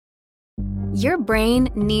Your brain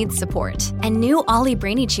needs support, and new Ollie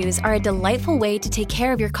Brainy Chews are a delightful way to take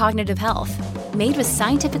care of your cognitive health. Made with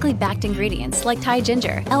scientifically backed ingredients like Thai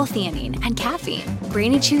ginger, L-theanine, and caffeine,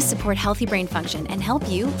 Brainy Chews support healthy brain function and help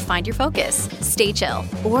you find your focus, stay chill,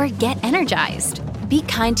 or get energized. Be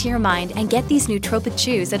kind to your mind and get these nootropic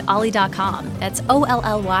chews at ollie.com. That's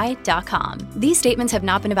OLLY.com. These statements have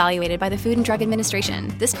not been evaluated by the Food and Drug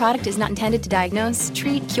Administration. This product is not intended to diagnose,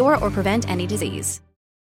 treat, cure, or prevent any disease.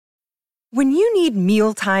 When you need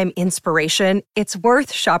mealtime inspiration, it's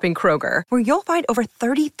worth shopping Kroger, where you'll find over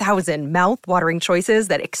 30,000 mouth-watering choices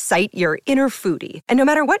that excite your inner foodie. And no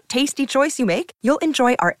matter what tasty choice you make, you'll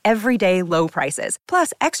enjoy our everyday low prices,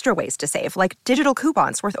 plus extra ways to save, like digital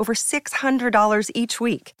coupons worth over $600 each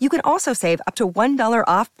week. You can also save up to $1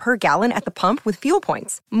 off per gallon at the pump with fuel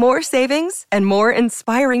points. More savings and more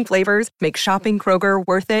inspiring flavors make shopping Kroger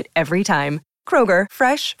worth it every time. Kroger,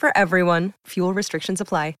 fresh for everyone. Fuel restrictions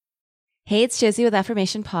apply. Hey, it's Josie with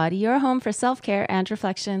Affirmation Pod, your home for self-care and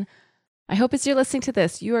reflection. I hope as you're listening to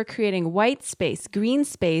this, you are creating white space, green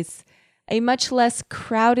space, a much less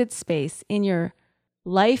crowded space in your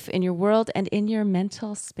life, in your world, and in your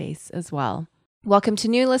mental space as well. Welcome to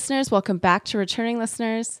new listeners. Welcome back to returning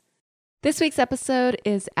listeners. This week's episode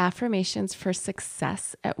is Affirmations for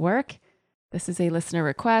Success at Work. This is a listener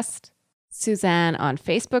request. Suzanne on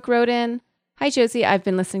Facebook wrote in, "Hi, Josie. I've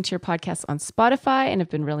been listening to your podcasts on Spotify and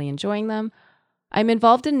have been really enjoying them. I'm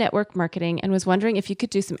involved in network marketing and was wondering if you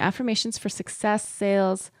could do some affirmations for success,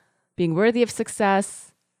 sales, being worthy of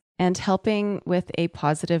success, and helping with a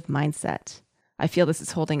positive mindset. I feel this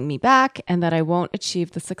is holding me back and that I won't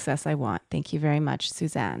achieve the success I want. Thank you very much,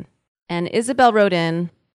 Suzanne." And Isabel wrote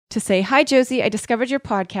in to say, "Hi, Josie. I discovered your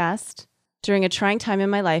podcast during a trying time in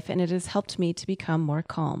my life and it has helped me to become more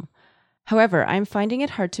calm. However, I'm finding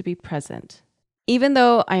it hard to be present. Even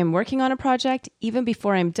though I am working on a project, even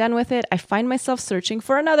before I'm done with it, I find myself searching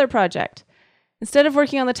for another project. Instead of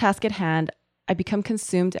working on the task at hand, I become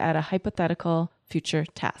consumed at a hypothetical future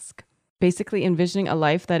task, basically envisioning a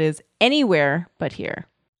life that is anywhere but here.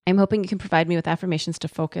 I'm hoping you can provide me with affirmations to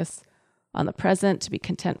focus on the present, to be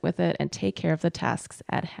content with it, and take care of the tasks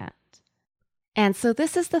at hand." And so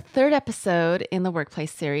this is the third episode in the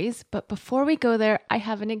Workplace series, but before we go there, I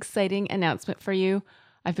have an exciting announcement for you.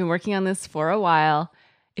 I've been working on this for a while.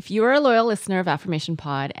 If you are a loyal listener of Affirmation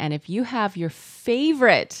Pod, and if you have your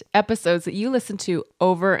favorite episodes that you listen to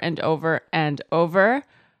over and over and over,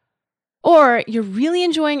 or you're really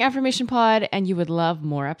enjoying Affirmation Pod and you would love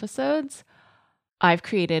more episodes, I've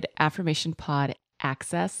created Affirmation Pod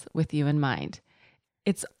Access with you in mind.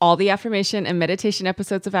 It's all the affirmation and meditation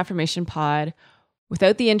episodes of Affirmation Pod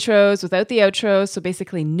without the intros, without the outros. So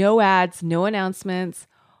basically no ads, no announcements,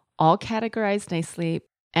 all categorized nicely.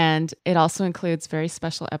 And it also includes very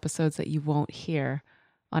special episodes that you won't hear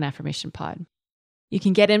on Affirmation Pod. You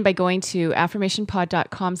can get in by going to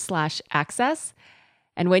affirmationpod.com/access.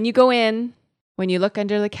 And when you go in, when you look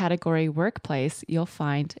under the category Workplace, you'll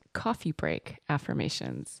find Coffee Break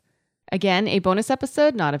Affirmations. Again, a bonus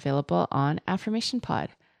episode not available on Affirmation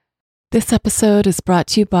Pod. This episode is brought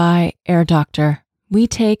to you by Air Doctor. We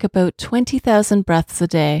take about 20,000 breaths a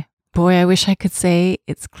day. Boy, I wish I could say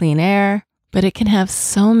it's clean air, but it can have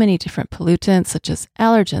so many different pollutants such as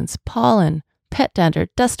allergens, pollen, pet dander,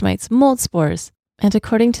 dust mites, mold spores. And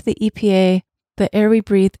according to the EPA, the air we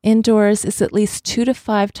breathe indoors is at least 2 to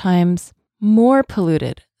 5 times more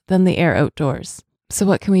polluted than the air outdoors. So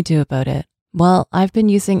what can we do about it? Well, I've been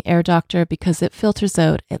using Air Doctor because it filters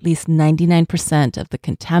out at least 99% of the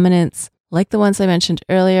contaminants, like the ones I mentioned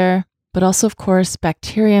earlier, but also, of course,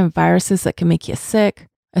 bacteria and viruses that can make you sick,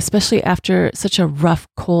 especially after such a rough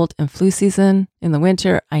cold and flu season in the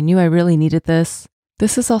winter. I knew I really needed this.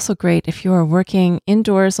 This is also great if you are working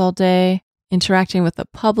indoors all day, interacting with the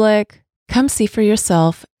public. Come see for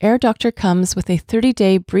yourself. Air Doctor comes with a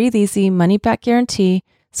 30-day breathe easy money back guarantee.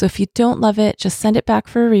 So if you don't love it, just send it back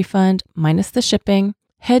for a refund minus the shipping.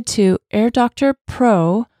 Head to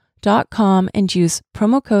airdoctorpro.com and use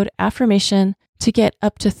promo code AFFIRMATION to get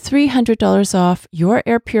up to $300 off your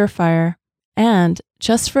air purifier. And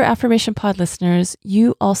just for Affirmation Pod listeners,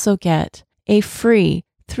 you also get a free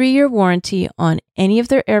 3-year warranty on any of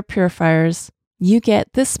their air purifiers. You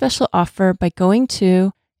get this special offer by going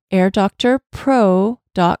to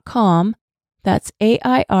airdoctorpro.com. That's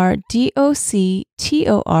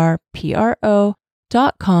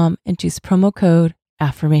airdoctorpro.com and use promo code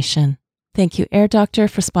AFFIRMATION. Thank you, Air Doctor,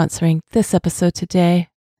 for sponsoring this episode today.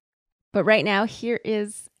 But right now, here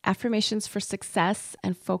is Affirmations for Success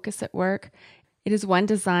and Focus at Work. It is one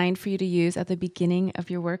designed for you to use at the beginning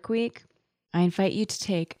of your work week. I invite you to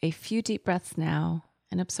take a few deep breaths now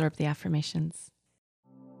and absorb the affirmations.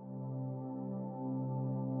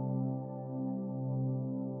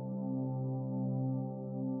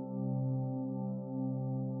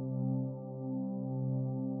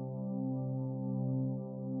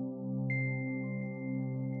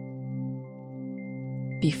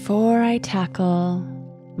 Before I tackle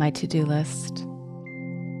my to-do list,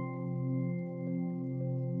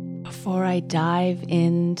 before I dive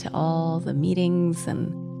into all the meetings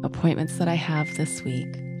and appointments that I have this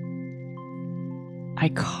week, I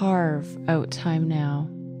carve out time now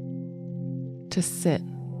to sit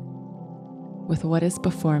with what is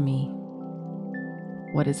before me,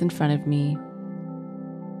 what is in front of me,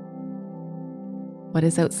 what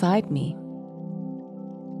is outside me.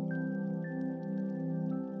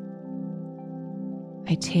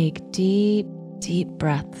 I take deep, deep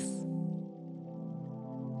breaths.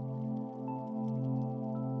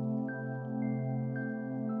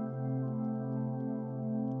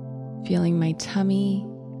 Feeling my tummy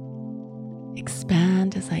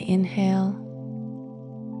expand as I inhale.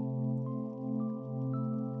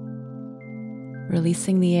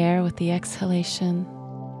 Releasing the air with the exhalation.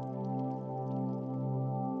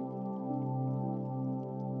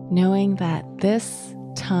 Knowing that this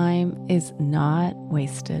time is not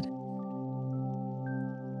wasted.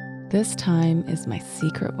 This time is my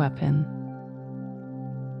secret weapon.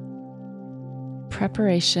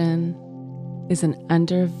 Preparation is an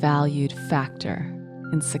undervalued factor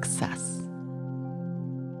in success.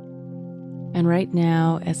 And right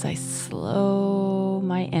now, as I slow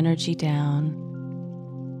my energy down,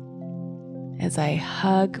 as I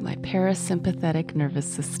hug my parasympathetic nervous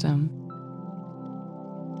system,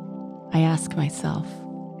 I ask myself,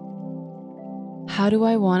 how do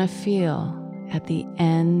I want to feel at the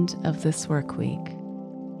end of this work week?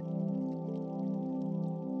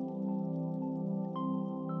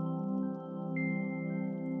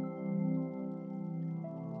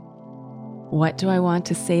 What do I want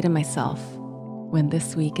to say to myself when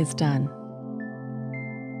this week is done?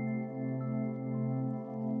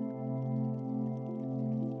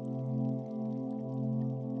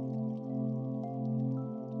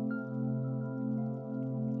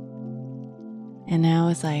 And now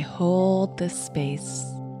as I hold this space,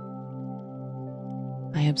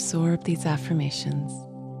 I absorb these affirmations.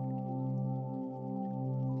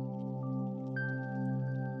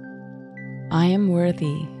 I am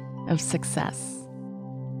worthy of success.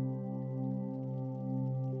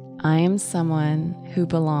 I am someone who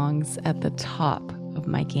belongs at the top of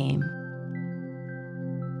my game.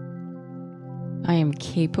 I am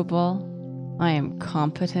capable, I am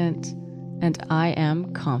competent, and I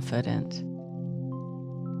am confident.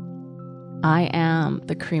 I am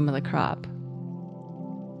the cream of the crop.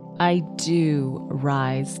 I do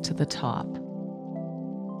rise to the top.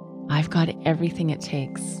 I've got everything it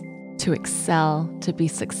takes to excel, to be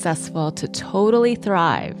successful, to totally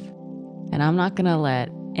thrive. And I'm not going to let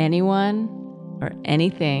anyone or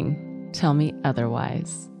anything tell me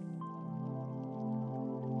otherwise.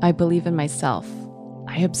 I believe in myself.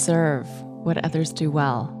 I observe what others do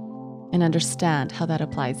well and understand how that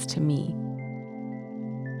applies to me.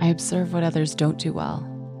 I observe what others don't do well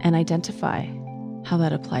and identify how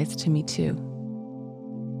that applies to me too.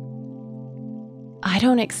 I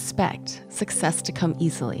don't expect success to come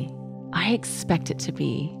easily. I expect it to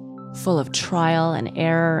be full of trial and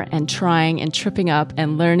error and trying and tripping up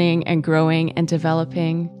and learning and growing and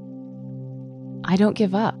developing. I don't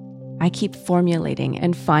give up. I keep formulating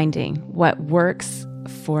and finding what works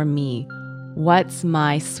for me. What's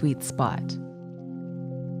my sweet spot?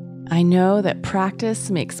 I know that practice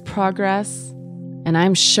makes progress, and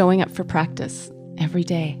I'm showing up for practice every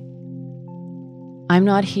day. I'm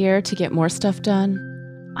not here to get more stuff done.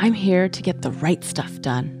 I'm here to get the right stuff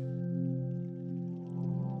done.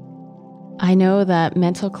 I know that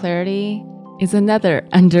mental clarity is another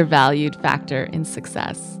undervalued factor in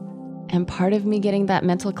success. And part of me getting that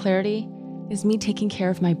mental clarity is me taking care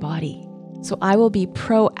of my body. So I will be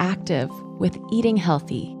proactive with eating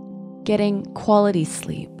healthy, getting quality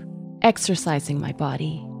sleep, exercising my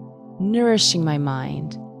body, nourishing my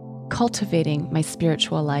mind, cultivating my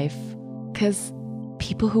spiritual life. Because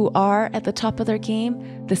people who are at the top of their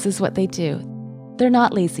game, this is what they do. They're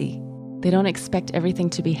not lazy. They don't expect everything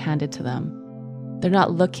to be handed to them. They're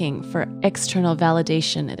not looking for external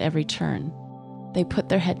validation at every turn. They put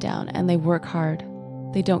their head down and they work hard.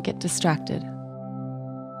 They don't get distracted.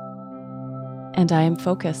 And I am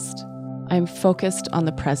focused. I am focused on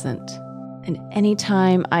the present. And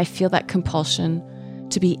anytime I feel that compulsion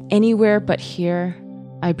to be anywhere but here,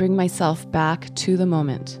 I bring myself back to the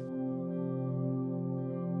moment.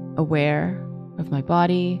 Aware of my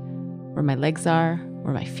body, where my legs are,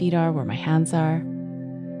 where my feet are, where my hands are,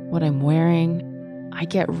 what I'm wearing. I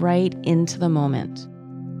get right into the moment.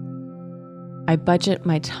 I budget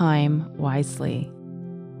my time wisely.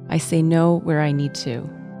 I say no where I need to.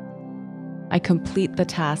 I complete the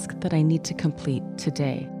task that I need to complete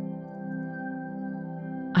today.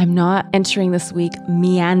 I'm not entering this week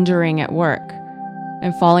meandering at work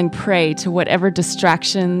and falling prey to whatever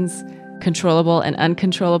distractions, controllable and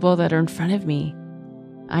uncontrollable, that are in front of me.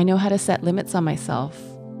 I know how to set limits on myself.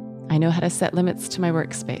 I know how to set limits to my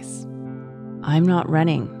workspace. I'm not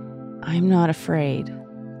running. I'm not afraid.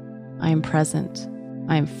 I am present.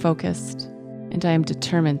 I am focused, and I am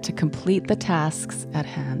determined to complete the tasks at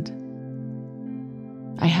hand.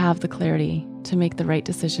 I have the clarity to make the right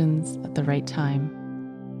decisions at the right time,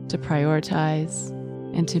 to prioritize,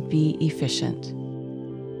 and to be efficient.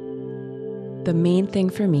 The main thing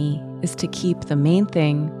for me is to keep the main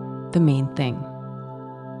thing the main thing.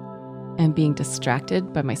 And being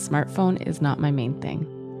distracted by my smartphone is not my main thing.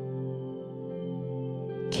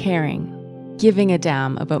 Caring, giving a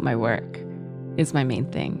damn about my work is my main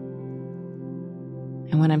thing.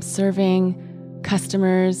 And when I'm serving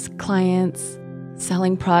customers, clients,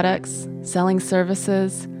 selling products, selling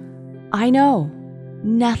services, I know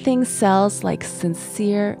nothing sells like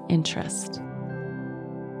sincere interest.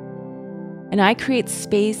 And I create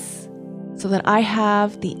space so that I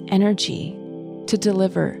have the energy to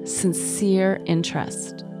deliver sincere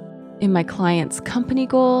interest in my clients' company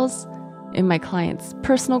goals, in my clients'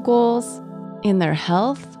 personal goals, in their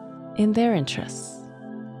health, in their interests.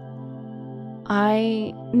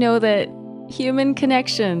 I know that human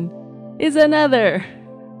connection is another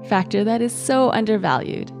factor that is so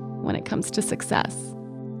undervalued when it comes to success.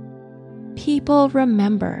 People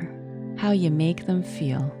remember how you make them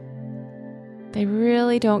feel. They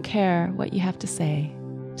really don't care what you have to say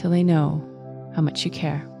till they know how much you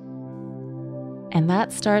care. And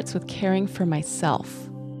that starts with caring for myself.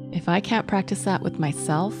 If I can't practice that with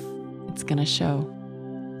myself, it's gonna show.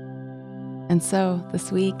 And so this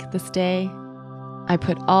week, this day, I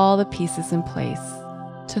put all the pieces in place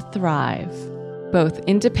to thrive, both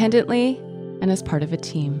independently and as part of a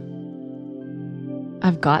team.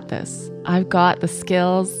 I've got this. I've got the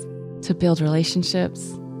skills to build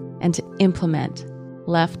relationships and to implement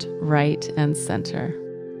left, right, and center.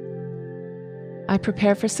 I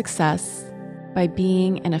prepare for success by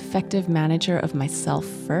being an effective manager of myself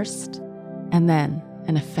first, and then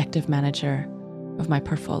an effective manager of my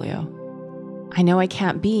portfolio. I know I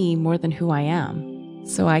can't be more than who I am,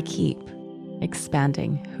 so I keep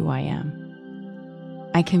expanding who I am.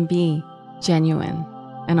 I can be genuine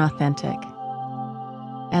and authentic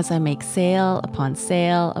as I make sale upon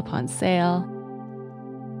sale upon sale.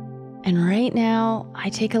 And right now, I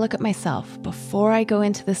take a look at myself before I go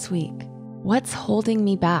into this week. What's holding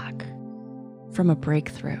me back from a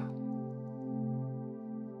breakthrough?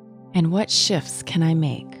 And what shifts can I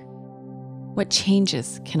make? What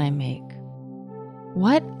changes can I make?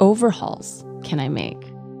 What overhauls can I make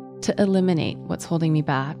to eliminate what's holding me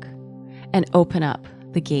back and open up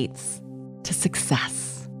the gates to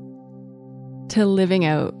success, to living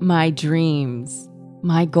out my dreams,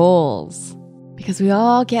 my goals? Because we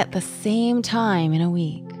all get the same time in a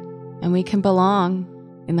week, and we can belong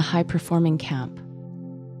in the high-performing camp,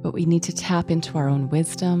 but we need to tap into our own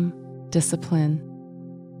wisdom, discipline,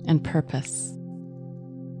 and purpose.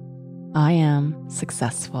 I am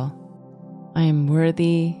successful. I am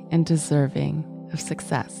worthy and deserving of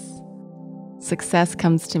success. Success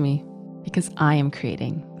comes to me because I am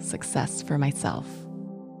creating success for myself.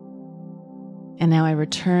 And now I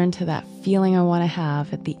return to that feeling I want to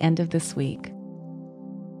have at the end of this week.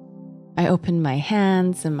 I open my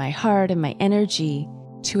hands and my heart and my energy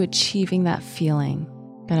to achieving that feeling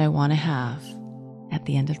that I want to have at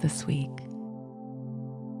the end of this week.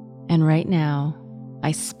 And right now,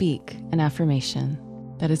 I speak an affirmation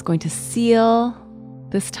that is going to seal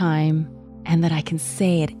this time and that I can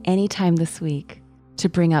say at any time this week to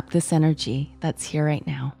bring up this energy that's here right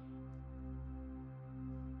now.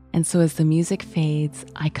 And so as the music fades,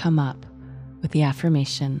 I come up with the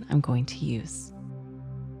affirmation I'm going to use.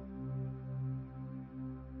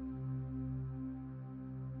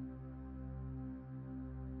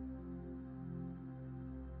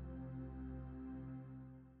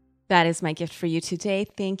 That is my gift for you today.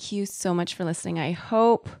 Thank you so much for listening. I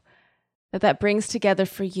hope that brings together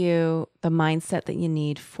for you the mindset that you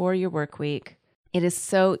need for your work week. It is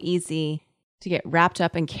so easy to get wrapped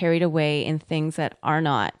up and carried away in things that are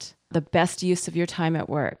not the best use of your time at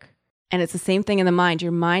work. And it's the same thing in the mind.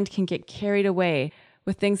 Your mind can get carried away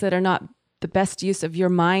with things that are not the best use of your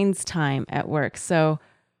mind's time at work. So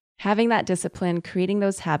having that discipline, creating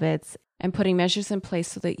those habits, and putting measures in place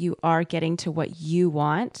so that you are getting to what you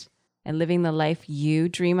want and living the life you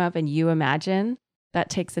dream of and you imagine, that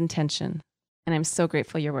takes intention. And I'm so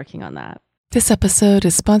grateful you're working on that. This episode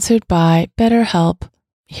is sponsored by BetterHelp.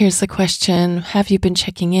 Here's the question: have you been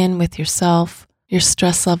checking in with yourself, your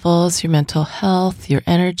stress levels, your mental health, your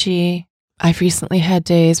energy. I've recently had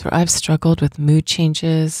days where I've struggled with mood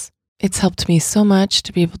changes. It's helped me so much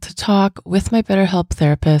to be able to talk with my BetterHelp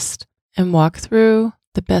therapist and walk through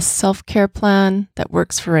the best self-care plan that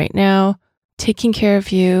works for right now. Taking care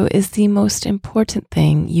of you is the most important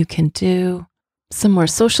thing you can do. Some more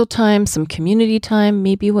social time, some community time,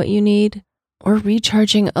 maybe what you need, or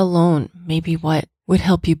recharging alone, maybe what would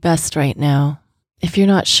help you best right now. If you're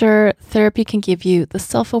not sure, therapy can give you the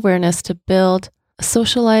self-awareness to build a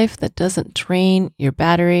social life that doesn't drain your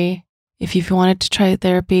battery. If you've wanted to try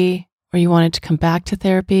therapy or you wanted to come back to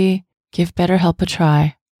therapy, give BetterHelp a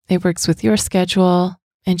try. It works with your schedule,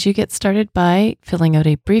 and you get started by filling out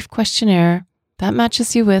a brief questionnaire that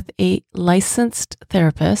matches you with a licensed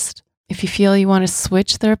therapist. If you feel you want to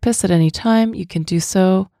switch therapists at any time, you can do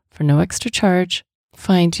so for no extra charge.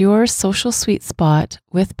 Find your social sweet spot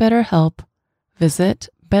with BetterHelp. Visit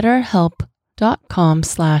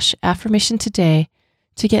betterhelp.com/affirmation today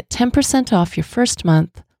to get 10% off your first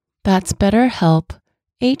month. That's BetterHelp,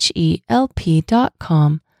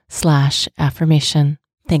 HELP.com/affirmation.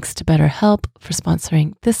 Thanks to BetterHelp for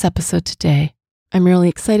sponsoring this episode today. I'm really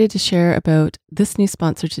excited to share about this new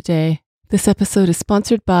sponsor today. This episode is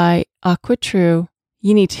sponsored by AquaTrue.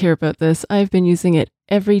 You need to hear about this. I've been using it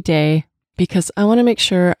every day because I want to make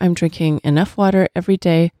sure I'm drinking enough water every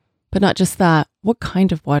day, but not just that. What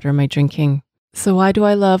kind of water am I drinking? So why do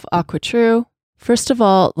I love AquaTrue? First of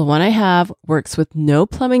all, the one I have works with no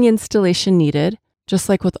plumbing installation needed. Just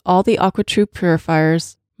like with all the AquaTrue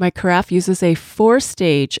purifiers, my carafe uses a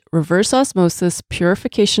 4-stage reverse osmosis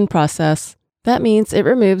purification process. That means it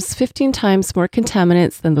removes 15 times more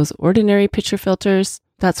contaminants than those ordinary pitcher filters.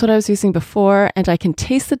 That's what I was using before, and I can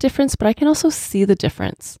taste the difference, but I can also see the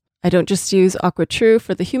difference. I don't just use AquaTrue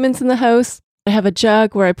for the humans in the house. I have a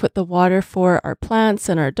jug where I put the water for our plants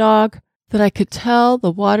and our dog, that I could tell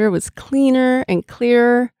the water was cleaner and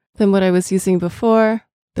clearer than what I was using before.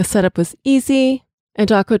 The setup was easy,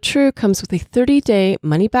 and AquaTrue comes with a 30-day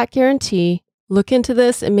money-back guarantee. Look into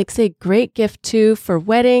this. It makes a great gift too for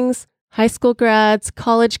weddings, high school grads,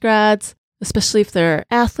 college grads, especially if they're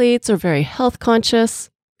athletes or very health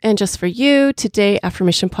conscious. And just for you, today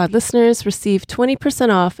Affirmation Pod listeners receive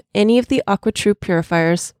 20% off any of the AquaTrue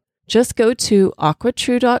purifiers. Just go to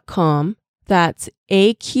aquatrue.com, that's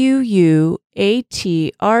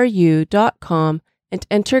AQUATRU.com, and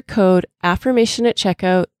enter code AFFIRMATION at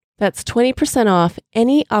checkout. That's 20% off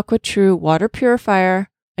any AquaTrue water purifier.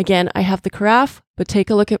 Again, I have the carafe, but take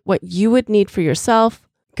a look at what you would need for yourself.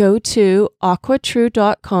 Go to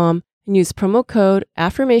aquatrue.com and use promo code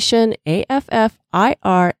AFFIRMATION,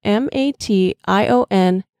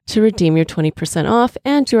 AFFIRMATION, to redeem your 20% off,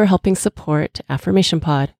 and you are helping support Affirmation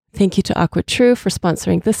Pod. Thank you to AquaTrue for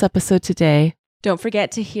sponsoring this episode today. Don't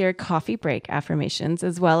forget to hear coffee break affirmations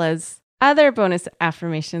as well as other bonus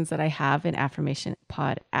affirmations that I have in Affirmation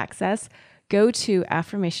Pod Access. Go to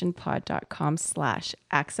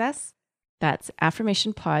affirmationpod.com/access. That's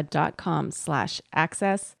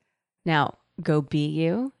affirmationpod.com/access. Now, go be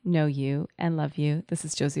you, know you, and love you. This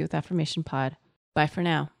is Josie with Affirmation Pod. Bye for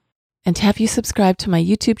now. And have you subscribed to my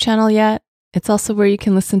YouTube channel yet? It's also where you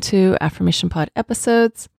can listen to Affirmation Pod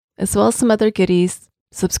episodes, as well as some other goodies.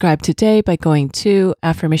 Subscribe today by going to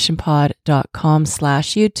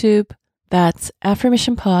affirmationpod.com/YouTube. That's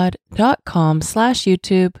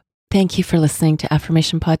affirmationpod.com/YouTube. Thank you for listening to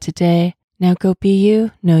Affirmation Pod today. Now go be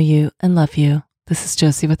you, know you, and love you. This is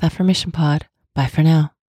Josie with Affirmation Pod. Bye for now.